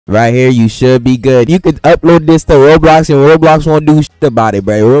Right here, you should be good. You could upload this to Roblox and Roblox won't do shit about it,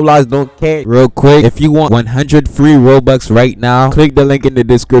 bro. Roblox don't care. Real quick, if you want 100 free Robux right now, click the link in the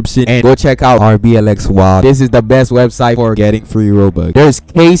description and go check out RBLX Wild. This is the best website for getting free Robux. There's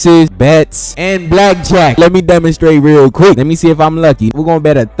cases, bets, and blackjack. Let me demonstrate real quick. Let me see if I'm lucky. We're gonna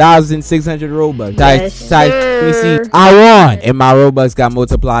bet 1,600 Robux. Let me see. I won, and my Robux got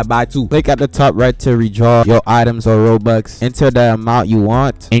multiplied by 2. Click at the top right to redraw your items or Robux. Enter the amount you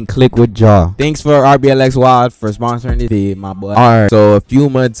want and click withdraw. Thanks for RBLX Wild for sponsoring this video, my boy. Alright, so a few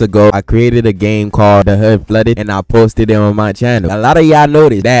months ago, I created a game called The Hood Flooded, and I posted it on my channel. A lot of y'all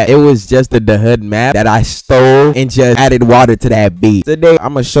noticed that it was just the Hood map that I stole and just added water to that beat. Today,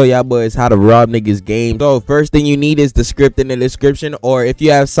 I'm gonna show y'all boys how to rob niggas game. So first thing you need is the script in the description, or if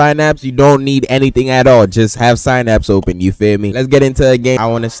you have synapse, you don't need anything at all. Just have synapse open, you feel me? Let's get into a game I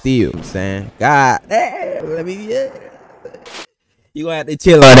want to steal. I'm saying, God damn, let me you gonna have to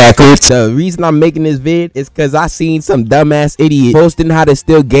chill on that, coach. The reason I'm making this vid is because I seen some dumbass idiot posting how to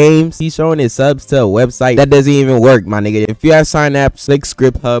steal games. He's showing his subs to a website that doesn't even work, my nigga. If you have synapse, click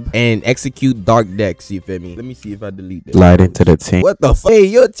script hub and execute dark decks, you feel me? Let me see if I delete this. Slide into the team. What the fuck? Hey,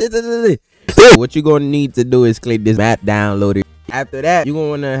 yo, what you gonna need to do is click this map downloader. After that, you're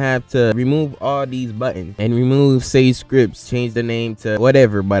gonna have to remove all these buttons and remove save scripts, change the name to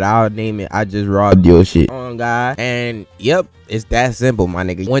whatever, but I'll name it I just robbed your shit on God. And yep, it's that simple, my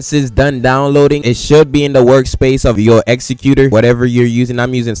nigga. Once it's done downloading, it should be in the workspace of your executor, whatever you're using.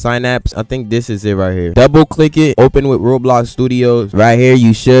 I'm using Synapse. I think this is it right here. Double click it, open with Roblox Studios. Right here,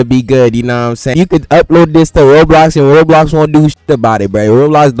 you should be good. You know what I'm saying? You could upload this to Roblox and Roblox won't do shit about it, bro.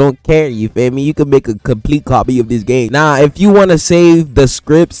 Roblox don't care, you feel me? You can make a complete copy of this game. Now, if you want to save the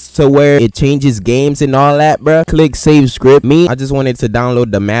scripts to where it changes games and all that, bro, click save script. I just wanted to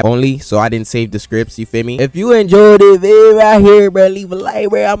download the map only, so I didn't save the scripts, you feel me? If you enjoyed this video right here, bro, leave a like,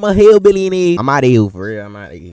 bro. I'm a hillbilly. I'm out of here for real. I'm out of here.